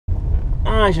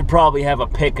I should probably have a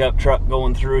pickup truck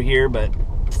going through here, but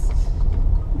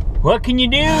what can you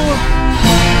do?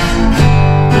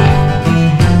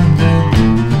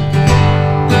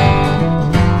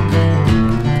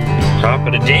 Top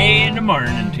of the day in the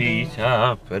morning, tea.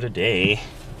 Top of the day.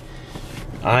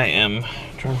 I am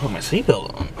trying to put my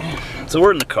seatbelt on. So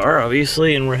we're in the car,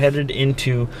 obviously, and we're headed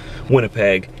into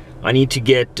Winnipeg. I need to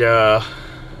get a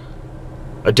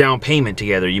down payment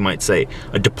together, you might say.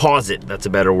 A deposit, that's a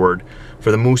better word,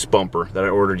 for the moose bumper that I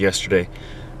ordered yesterday.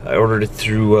 I ordered it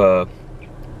through a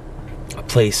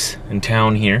place in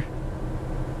town here.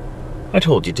 I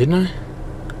told you, didn't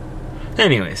I?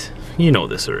 Anyways, you know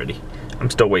this already. I'm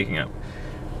still waking up.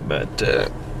 But,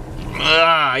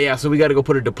 yeah, so we gotta go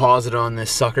put a deposit on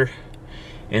this sucker.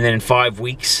 And then in 5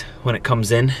 weeks, when it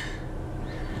comes in,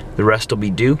 the rest will be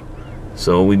due.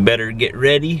 So we better get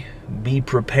ready, be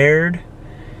prepared.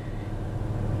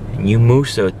 And you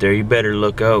moose out there, you better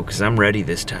look out, because I'm ready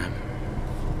this time.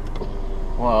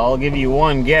 Well, I'll give you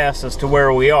one guess as to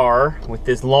where we are with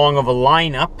this long of a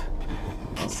lineup.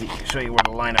 Let's see, show you where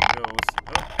the lineup goes.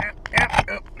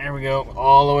 Oh, there we go.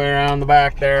 All the way around the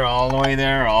back there, all the way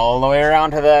there, all the way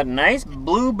around to that nice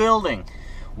blue building.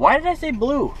 Why did I say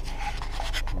blue?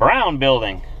 Brown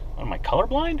building. What, am I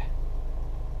colorblind?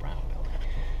 Brown building.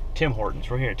 Tim Hortons.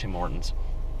 We're here at Tim Hortons.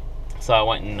 So I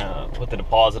went and put the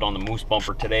deposit on the moose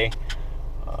bumper today.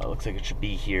 Looks like it should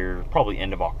be here probably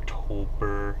end of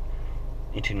October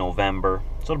into November.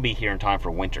 So it'll be here in time for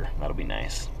winter. That'll be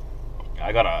nice.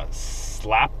 I got a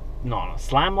slam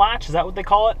latch. Is that what they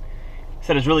call it?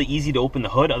 Said it's really easy to open the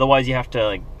hood. Otherwise, you have to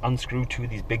like unscrew two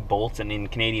of these big bolts. And in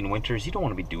Canadian winters, you don't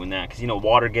want to be doing that because you know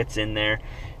water gets in there,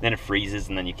 then it freezes,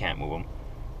 and then you can't move them.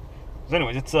 So,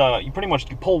 anyways, it's you pretty much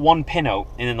pull one pin out,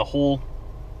 and then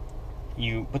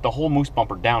you put the whole moose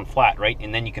bumper down flat, right,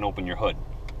 and then you can open your hood.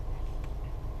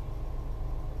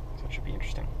 So it should be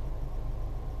interesting.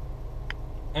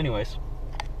 Anyways,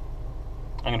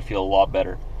 I'm gonna feel a lot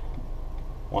better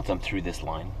once I'm through this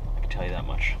line. I can tell you that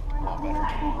much. A lot better.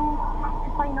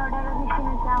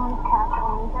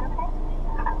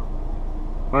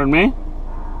 Pardon me?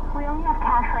 We only have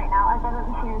cash right now. Our debit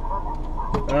machine is broken.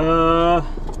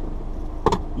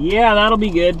 Yeah, that'll be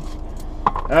good.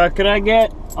 Could I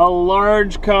get a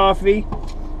large coffee,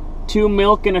 2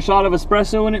 milk, and a shot of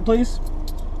espresso in it, please?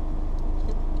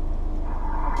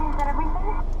 Okay, is that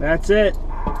everything? That's it.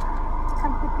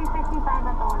 Comes to $2.55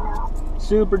 at the window.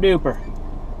 Super duper.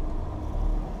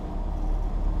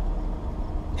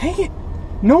 Dang it!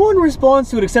 No one responds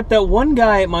to it except that one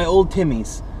guy at my old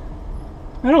Timmy's.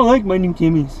 I don't like my new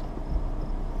Timmy's.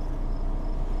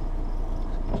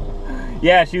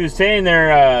 Yeah, she was saying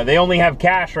they only have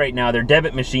cash right now. Their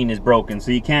debit machine is broken, so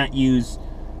you can't use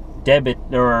debit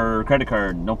or credit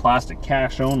card. No plastic,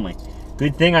 cash only.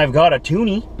 Good thing I've got a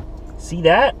toonie. See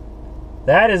that?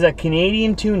 That is a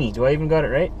Canadian toonie. Do I even got it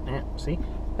right? Yeah, see?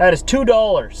 That is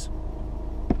 $2.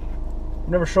 I've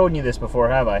never shown you this before,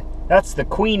 have I? That's the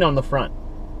Queen on the front.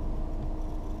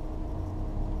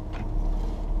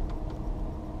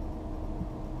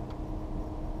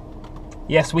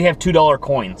 Yes, we have $2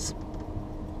 coins.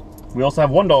 We also have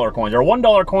 $1 coins. Our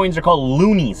 $1 coins are called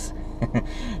loonies.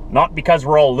 Not because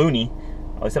we're all loony.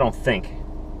 At least I don't think.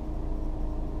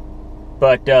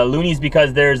 But loonies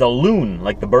because there's a loon,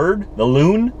 like the bird, the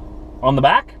loon, on the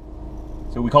back.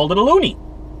 So we called it a loonie.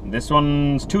 This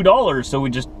one's $2, so we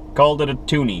just called it a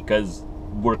toonie because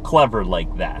we're clever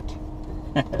like that.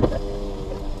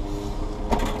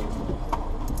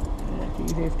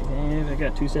 $2.55. I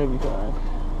got $2.75.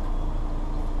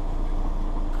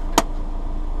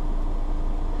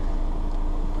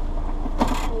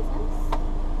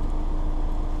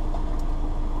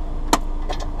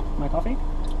 My coffee?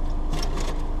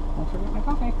 Don't forget my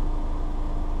coffee.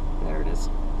 There it is.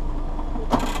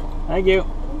 Thank you.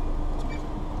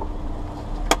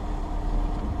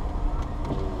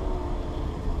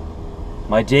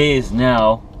 My day is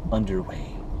now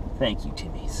underway. Thank you,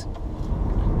 Timmy's.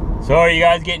 So are you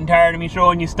guys getting tired of me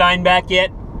showing you Steinbach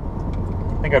yet?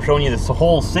 I think I've shown you this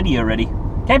whole city already.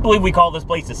 Can't believe we call this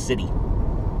place a city.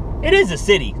 It is a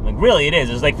city. Like, really it is.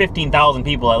 There's like 15,000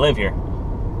 people that live here.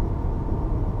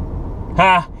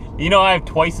 Ha! You know I have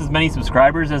twice as many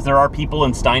subscribers as there are people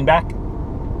in Steinbach?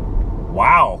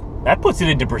 Wow, that puts it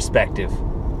into perspective.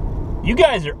 You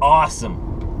guys are awesome.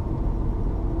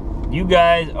 You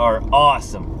guys are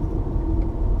awesome.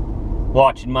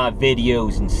 Watching my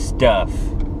videos and stuff.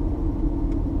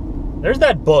 There's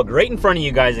that bug right in front of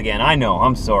you guys again. I know,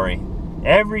 I'm sorry.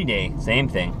 Every day, same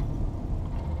thing.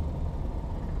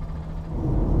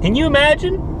 Can you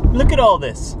imagine? Look at all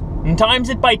this. And times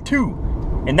it by 2.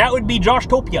 And that would be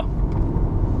Joshtopia.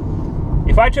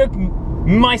 If I took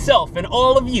myself and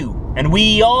all of you, and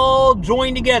we all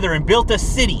joined together and built a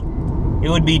city, it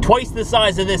would be twice the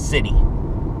size of this city.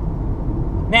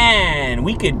 Man,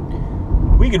 we could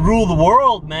rule the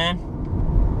world, man.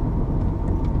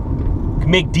 Could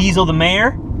make Diesel the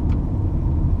mayor.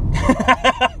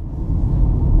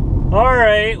 All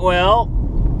right, well,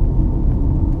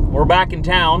 we're back in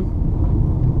town.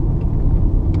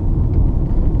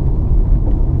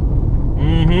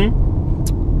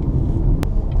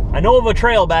 I know of a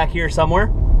trail back here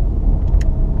somewhere.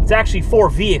 It's actually 4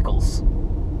 vehicles.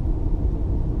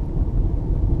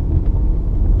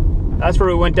 That's where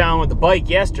we went down with the bike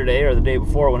yesterday, or the day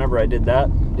before, whenever I did that.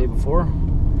 The day before.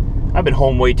 I've been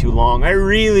home way too long. I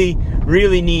really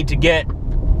need to get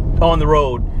on the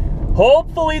road.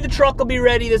 Hopefully the truck will be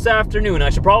ready this afternoon. I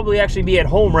should probably actually be at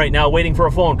home right now waiting for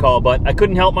a phone call, but I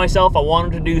couldn't help myself. I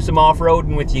wanted to do some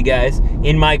off-roading with you guys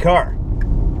in my car.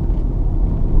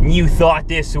 You thought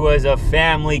this was a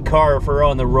family car for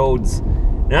on the roads.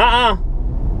 Nuh-uh.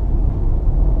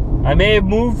 I may have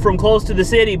moved from close to the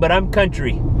city, but I'm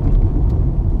country.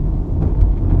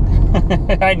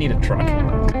 I need a truck.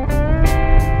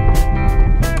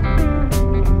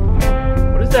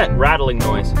 What is that rattling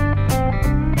noise? This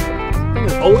thing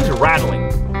is always rattling.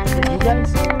 Is it you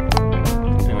guys?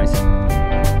 Anyways.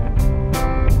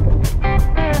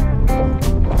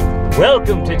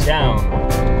 Welcome to town.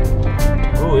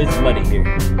 Oh, it's muddy here.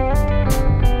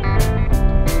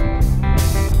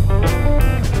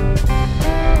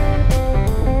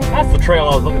 That's the trail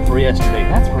I was looking for yesterday.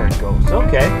 That's where it goes.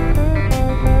 Okay.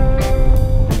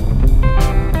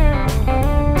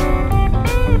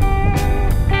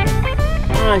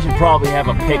 I should probably have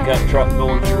a pickup truck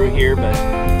going through here, but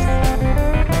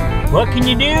what can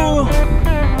you do?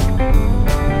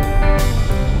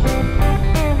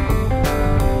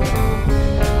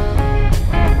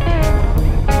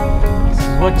 This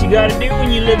is what you gotta do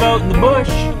when you live out in the bush.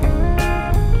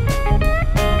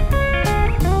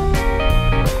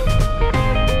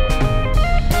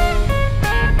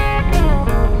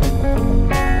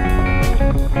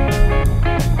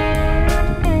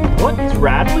 What is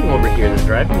rattling over here that's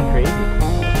driving me crazy?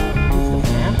 Is the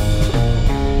fan?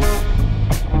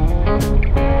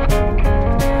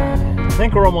 I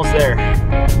think we're almost there.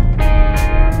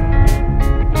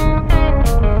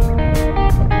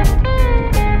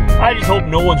 I just hope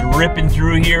no one's ripping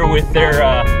through here with their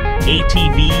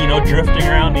ATV, you know, drifting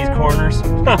around these corners.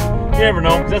 You never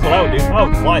know, because that's what I would do. I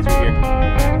would fly through here.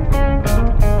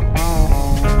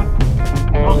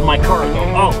 Oh, my car go.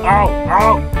 Oh, ow,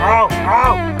 ow, ow,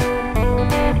 ow!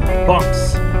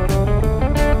 Bumps.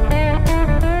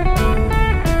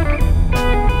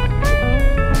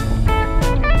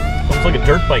 Looks like a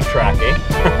dirt bike track, eh?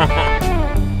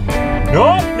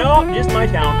 Nope, nope, just my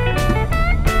town.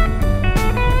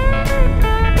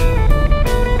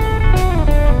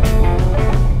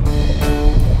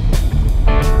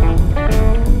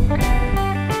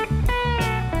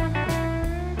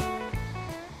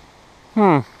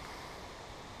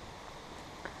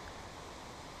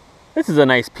 This is a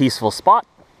nice peaceful spot.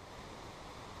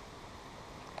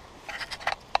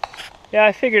 Yeah,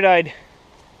 I figured I'd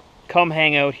come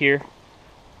hang out here.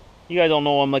 You guys all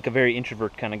know I'm like a very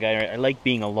introvert kind of guy. Right? I like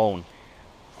being alone.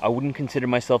 I wouldn't consider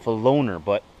myself a loner,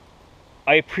 but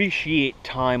I appreciate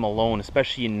time alone,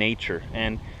 especially in nature.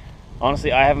 And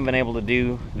honestly, I haven't been able to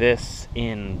do this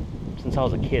since I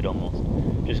was a kid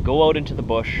almost. Just go out into the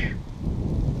bush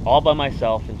all by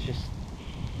myself and just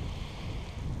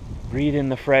breathe in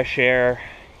the fresh air,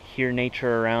 hear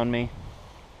nature around me.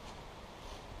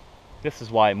 This is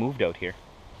why I moved out here.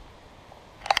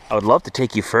 I would love to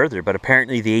take you further, but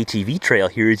apparently the ATV trail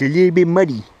here is a little bit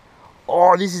muddy.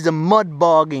 Oh, this is a mud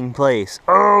bogging place.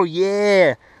 Oh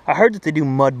yeah! I heard that they do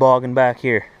mud bogging back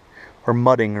here. Or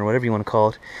mudding, or whatever you want to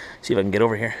call it. See if I can get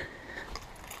over here.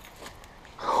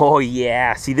 Oh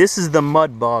yeah, see this is the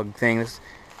mud bog thing. This is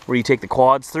where you take the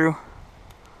quads through.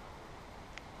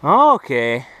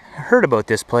 Okay. I heard about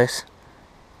this place.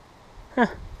 Huh.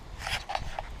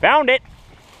 Found it!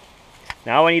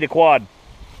 Now I need a quad.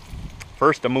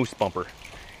 First a moose bumper.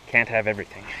 Can't have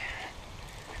everything.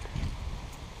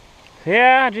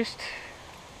 Yeah, just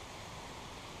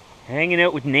hanging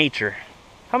out with nature.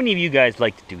 How many of you guys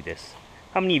like to do this?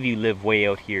 How many of you live way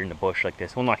out here in the bush like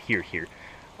this? Well, not here.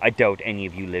 I doubt any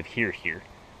of you live here.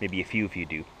 Maybe a few of you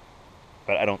do.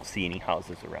 But I don't see any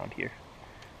houses around here.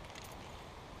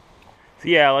 So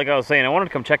yeah, like I was saying, I wanted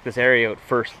to come check this area out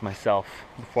first myself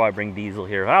before I bring Diesel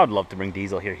here. I would love to bring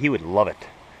Diesel here. He would love it.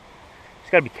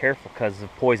 Just gotta be careful because of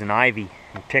poison ivy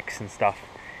and ticks and stuff.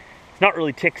 It's not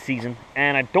really tick season,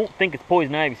 and I don't think it's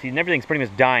poison ivy season. Everything's pretty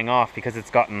much dying off because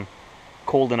it's gotten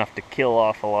cold enough to kill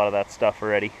off a lot of that stuff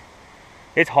already.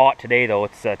 It's hot today though.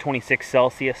 It's 26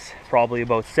 Celsius, probably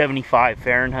about 75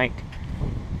 Fahrenheit.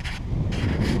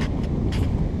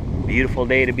 Beautiful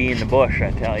day to be in the bush,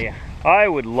 I tell you. I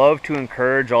would love to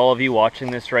encourage all of you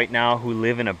watching this right now who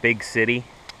live in a big city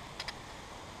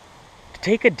to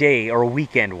take a day or a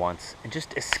weekend once and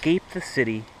just escape the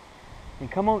city and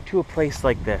come out to a place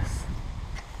like this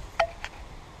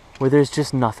where there's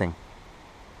just nothing.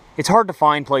 It's hard to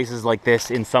find places like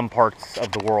this in some parts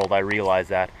of the world, I realize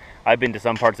that. I've been to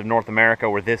some parts of North America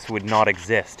where this would not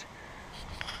exist.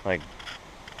 Like,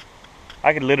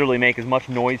 I could literally make as much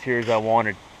noise here as I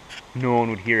wanted. No one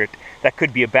would hear it. That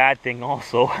could be a bad thing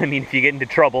also. I mean, if you get into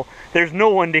trouble, there's no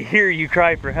one to hear you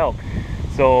cry for help.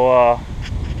 So,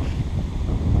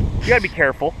 you gotta be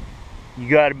careful. You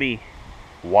gotta be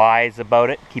wise about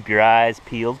it. Keep your eyes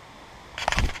peeled.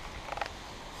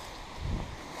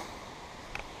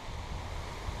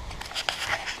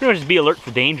 Pretty much just be alert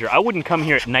for danger. I wouldn't come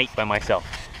here at night by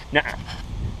myself. Nah.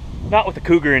 Not with a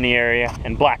cougar in the area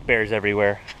and black bears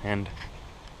everywhere and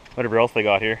whatever else they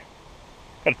got here.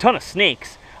 Got a ton of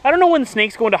snakes. I don't know when the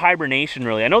snakes go into hibernation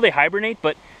really. I know they hibernate,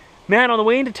 but man, on the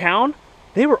way into town,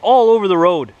 they were all over the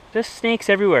road. Just snakes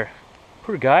everywhere.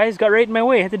 Poor guys got right in my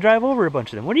way. I had to drive over a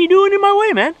bunch of them. What are you doing in my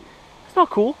way, man? It's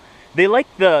not cool. They like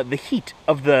the heat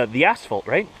of the asphalt,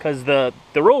 right? Because the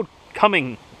road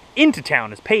coming into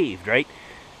town is paved, right?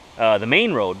 The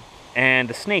main road, and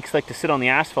the snakes like to sit on the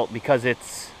asphalt because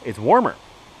it's warmer.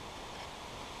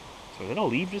 So did a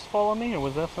leaf just fall on me, or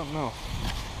was that something else?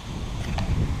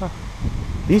 Huh.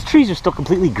 These trees are still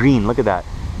completely green. Look at that.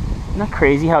 Isn't that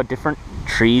crazy how different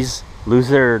trees lose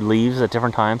their leaves at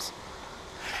different times?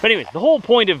 But anyways, the whole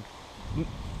point of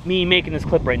me making this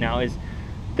clip right now is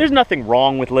there's nothing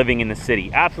wrong with living in the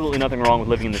city. Absolutely nothing wrong with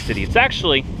living in the city. It's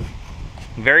actually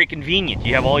very convenient.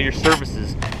 You have all your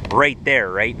services right there,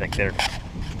 right? Like they're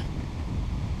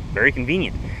very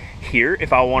convenient. Here,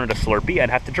 if I wanted a Slurpee, I'd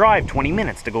have to drive 20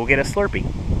 minutes to go get a Slurpee.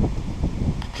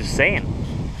 Just saying.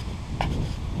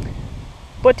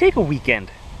 But take a weekend,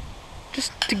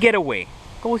 just to get away.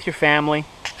 Go with your family,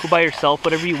 go by yourself,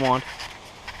 whatever you want.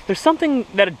 There's something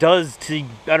that it does to,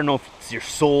 I don't know if it's your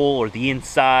soul or the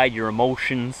inside, your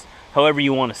emotions, however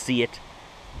you want to see it.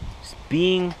 Just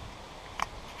being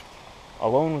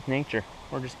alone with nature,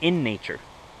 or just in nature.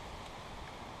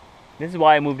 This is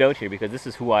why I moved out here, because this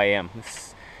is who I am.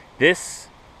 This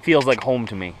feels like home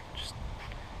to me. Just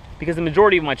because the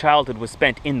majority of my childhood was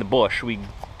spent in the bush. We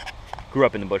grew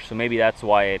up in the bush, so maybe that's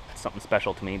why it's something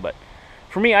special to me. But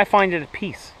for me, I find it at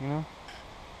peace, you know?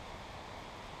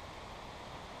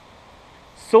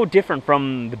 So different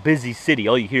from the busy city.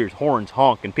 All you hear is horns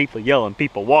honking, people yelling,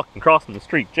 people walking, crossing the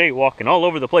street, jaywalking all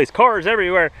over the place, cars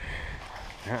everywhere.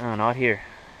 Not here.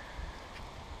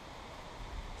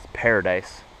 It's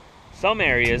paradise. Some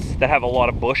areas that have a lot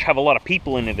of bush have a lot of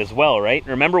people in it as well, right?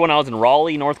 Remember when I was in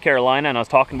Raleigh, North Carolina, and I was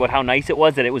talking about how nice it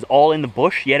was that it was all in the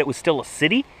bush, yet it was still a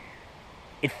city?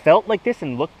 It felt like this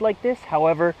and looked like this,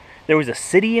 however, there was a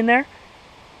city in there.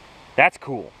 That's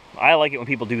cool. I like it when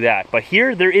people do that. But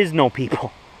here, there is no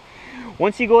people.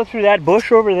 Once you go through that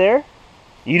bush over there,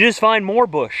 you just find more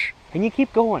bush. And you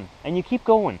keep going, and you keep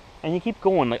going, and you keep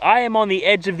going. Like, I am on the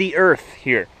edge of the earth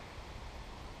here.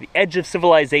 The edge of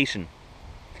civilization.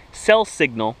 Cell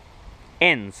signal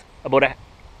ends about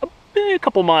a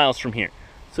couple miles from here.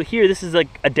 So here, this is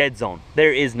like a dead zone.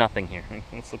 There is nothing here.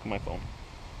 Let's look at my phone.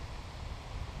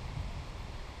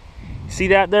 See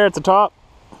that there at the top?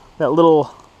 That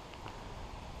little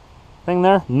thing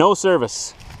there? No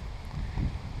service.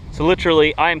 So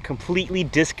literally, I am completely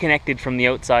disconnected from the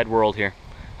outside world here.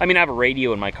 I mean, I have a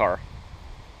radio in my car.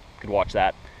 Could watch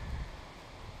that.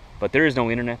 But there is no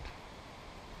internet.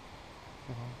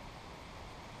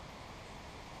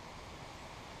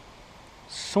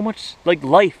 So much, like,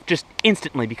 life just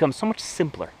instantly becomes so much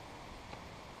simpler.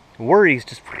 Worries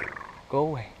just go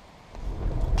away.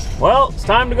 Well, it's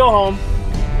time to go home.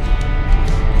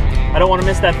 I don't want to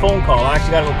miss that phone call. I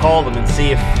actually gotta go call them and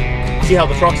see how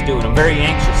the truck's doing. I'm very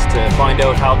anxious to find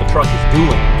out how the truck is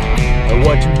doing. I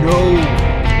want to know.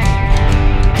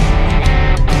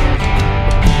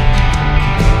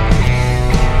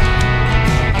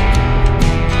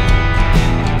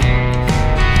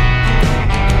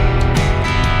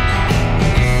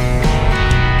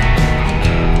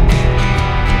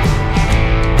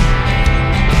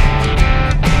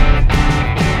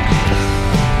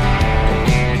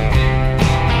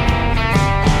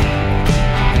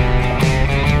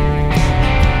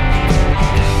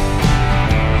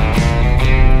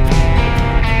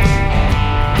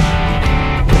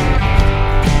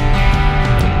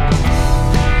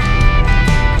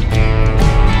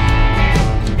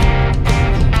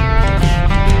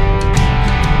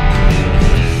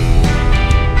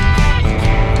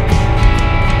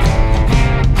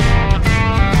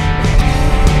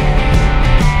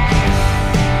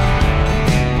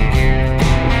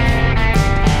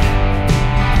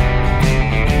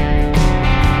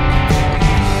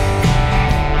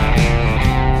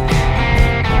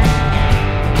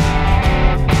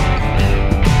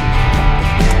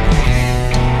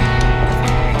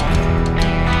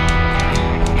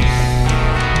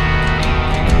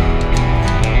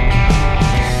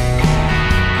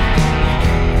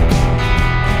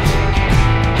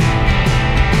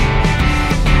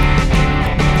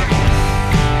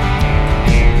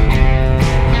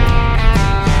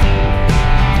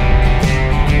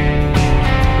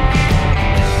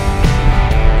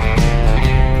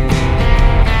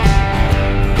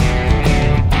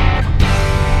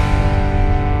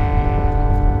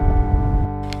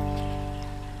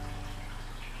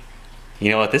 You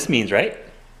know what this means, right?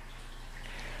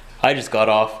 I just got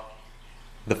off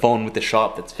the phone with the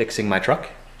shop that's fixing my truck.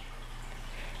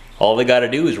 All they gotta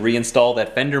do is reinstall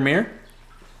that fender mirror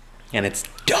and it's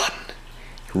done.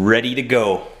 Ready to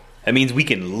go. That means we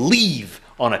can leave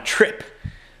on a trip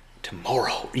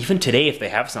tomorrow, even today if they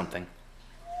have something.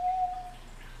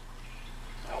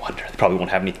 I wonder, they probably won't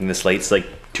have anything this late. It's like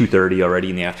 2:30 already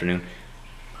in the afternoon.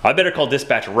 I better call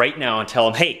dispatch right now and tell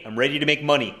them, hey, I'm ready to make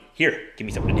money. Here, give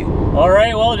me something to do. All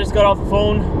right, well, I just got off the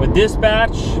phone with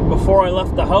dispatch before I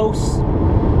left the house.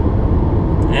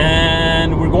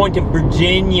 And we're going to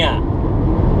Virginia.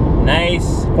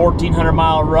 Nice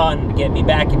 1,400-mile run to get me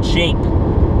back in shape.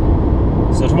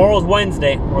 So tomorrow's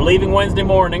Wednesday. We're leaving Wednesday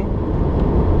morning.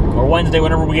 Or Wednesday,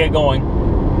 whenever we get going.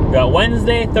 We got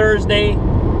Wednesday, Thursday,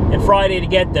 and Friday to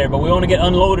get there. But we want to get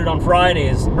unloaded on Friday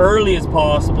as early as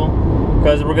possible.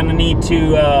 Because we're going to need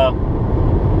to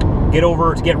get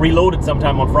over to get reloaded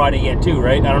sometime on Friday yet too,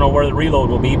 right? I don't know where the reload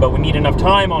will be, but we need enough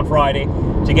time on Friday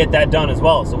to get that done as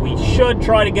well. So we should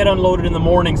try to get unloaded in the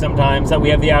morning sometimes, so that we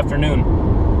have the afternoon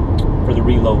for the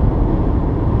reload.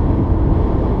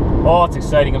 Oh, it's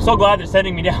exciting. I'm so glad they're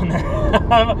sending me down there.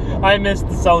 I missed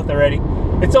the south already.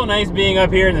 It's so nice being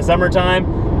up here in the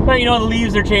summertime. But you know, the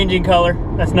leaves are changing color.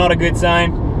 That's not a good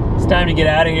sign. It's time to get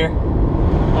out of here.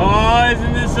 Oh,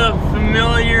 isn't this a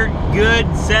familiar, good,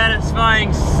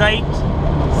 satisfying sight?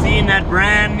 Seeing that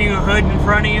brand new hood in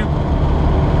front of you.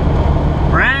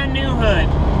 Brand new hood.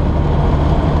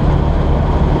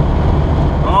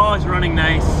 Oh, it's running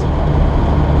nice.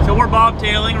 So we're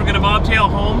bobtailing. We're gonna bobtail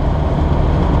home.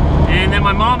 And then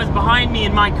my mom is behind me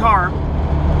in my car.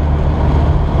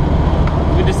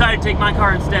 We decided to take my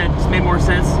car instead. Just made more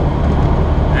sense.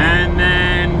 And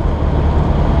then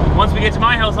once we get to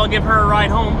my house, I'll give her a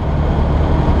ride home.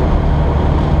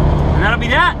 And that'll be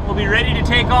that. We'll be ready to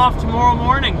take off tomorrow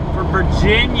morning for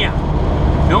Virginia.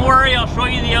 Don't worry, I'll show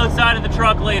you the outside of the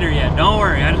truck later yet. Don't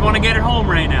worry, I just want to get it home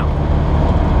right now.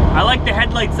 I like the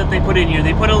headlights that they put in here.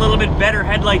 They put a little bit better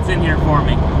headlights in here for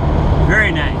me.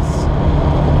 Very nice.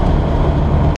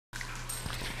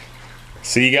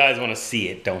 So you guys want to see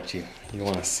it, don't you? You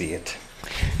want to see it.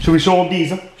 Should we show them,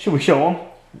 Diesel? Should we show them?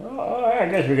 I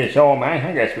guess we can show them, man.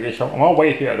 I guess we can show them. I'll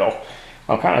wait here, though.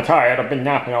 I'm kind of tired. I've been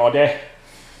napping all day.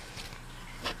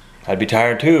 I'd be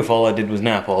tired too if all I did was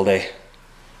nap all day.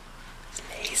 It's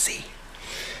lazy.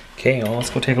 Okay, well, let's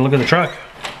go take a look at the truck.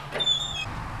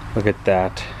 Look at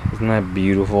that. Isn't that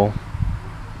beautiful?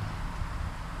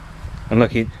 And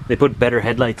look, they put better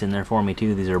headlights in there for me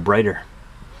too. These are brighter.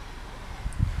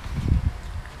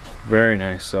 Very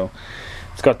nice. So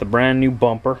it's got the brand new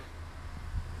bumper,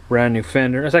 brand new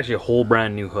fender. It's actually a whole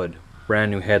brand new hood,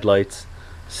 brand new headlights,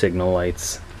 signal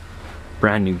lights,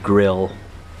 brand new grille.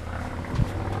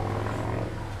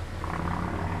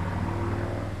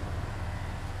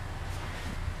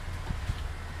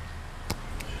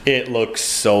 It looks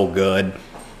so good.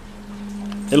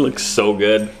 It looks so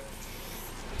good.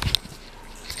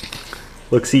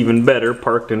 Looks even better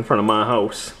parked in front of my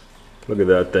house. Look at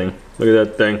that thing. Look at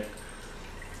that thing.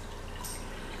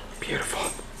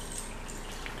 Beautiful.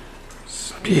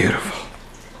 It's beautiful.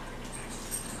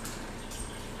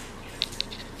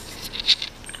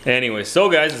 Anyway, so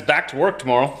guys, it's back to work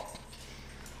tomorrow.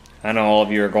 I know all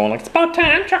of you are going like, it's about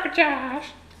time, Trucker Josh.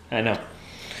 I know.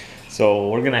 So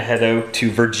we're gonna head out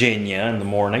to Virginia in the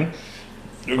morning.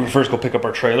 We're gonna first go pick up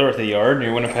our trailer at the yard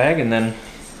near Winnipeg, and then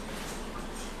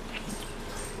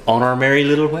on our merry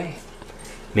little way,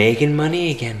 making money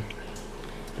again.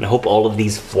 And I hope all of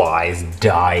these flies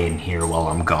die in here while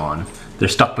I'm gone. They're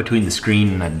stuck between the screen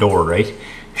and that door, right?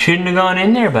 Shouldn't have gone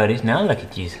in there, buddies. Now look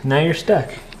at you. Now you're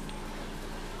stuck.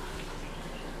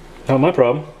 Not my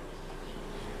problem.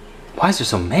 Why is there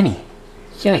so many?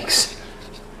 Yikes.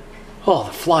 Oh,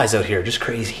 the flies out here are just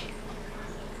crazy.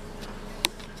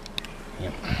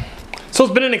 Yep. So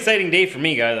it's been an exciting day for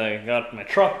me, guys. I got my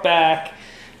truck back.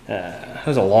 It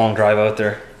was a long drive out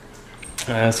there.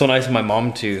 It's so nice of my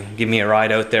mom to give me a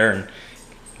ride out there and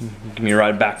give me a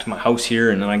ride back to my house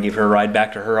here, and then I gave her a ride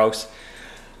back to her house.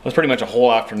 It was pretty much a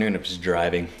whole afternoon of just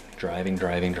driving. What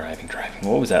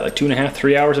was that, like 2.5,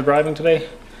 3 hours of driving today?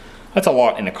 That's a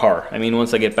lot in a car. I mean,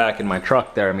 once I get back in my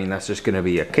truck there, I mean, that's just gonna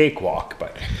be a cakewalk,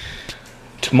 but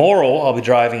tomorrow I'll be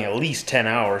driving at least 10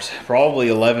 hours, probably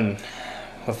 11,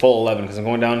 a full 11, because I'm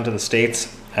going down into the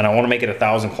States and I want to make it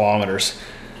 1,000 kilometers.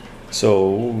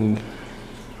 So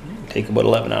take about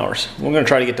 11 hours. We're gonna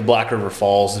try to get to Black River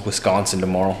Falls, Wisconsin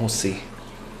tomorrow. We'll see.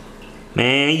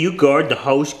 Man, you guard the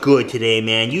house good today,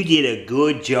 man. You did a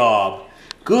good job.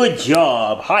 Good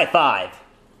job. High five.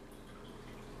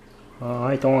 Oh,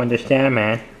 I don't understand,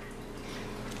 man.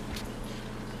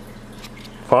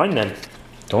 Fine then.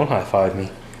 Don't high-five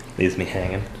me. Leaves me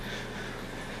hanging.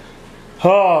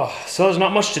 Oh, so there's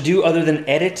not much to do other than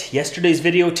edit yesterday's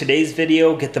video, today's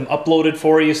video, get them uploaded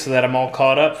for you so that I'm all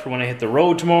caught up for when I hit the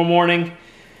road tomorrow morning.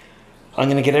 I'm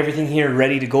gonna get everything here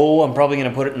ready to go. I'm probably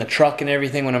gonna put it in the truck and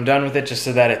everything when I'm done with it, just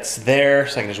so that it's there,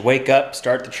 so I can just wake up,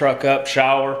 start the truck up,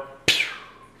 shower,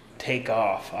 take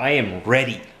off. I am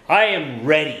ready. I am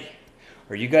ready.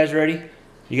 Are you guys ready?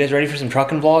 You guys ready for some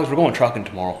trucking vlogs? We're going trucking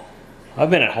tomorrow. I've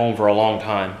been at home for a long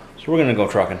time, so we're gonna go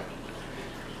trucking.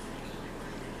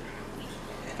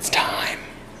 It's time.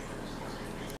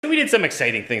 We did some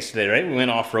exciting things today, right? We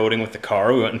went off-roading with the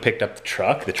car. We went and picked up the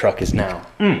truck. The truck is now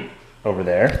over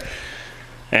there.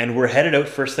 And we're headed out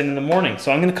first thing in the morning.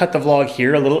 So I'm gonna cut the vlog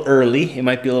here a little early. It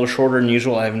might be a little shorter than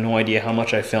usual. I have no idea how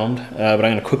much I filmed, but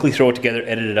I'm gonna quickly throw it together,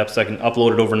 edit it up so I can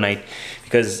upload it overnight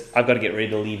because I've gotta get ready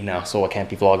to leave now, so I can't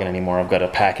be vlogging anymore. I've gotta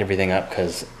pack everything up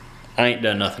because I ain't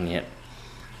done nothing yet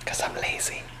because I'm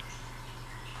lazy.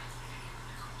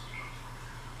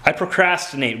 I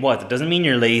procrastinate. What? It doesn't mean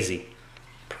you're lazy.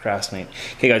 Procrastinate.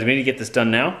 Okay guys, we need to get this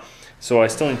done now. So I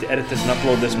still need to edit this and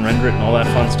upload this and render it and all that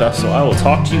fun stuff. So I will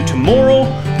talk to you tomorrow,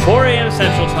 4 a.m.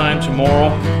 Central Time tomorrow.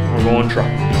 We're going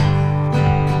trucking.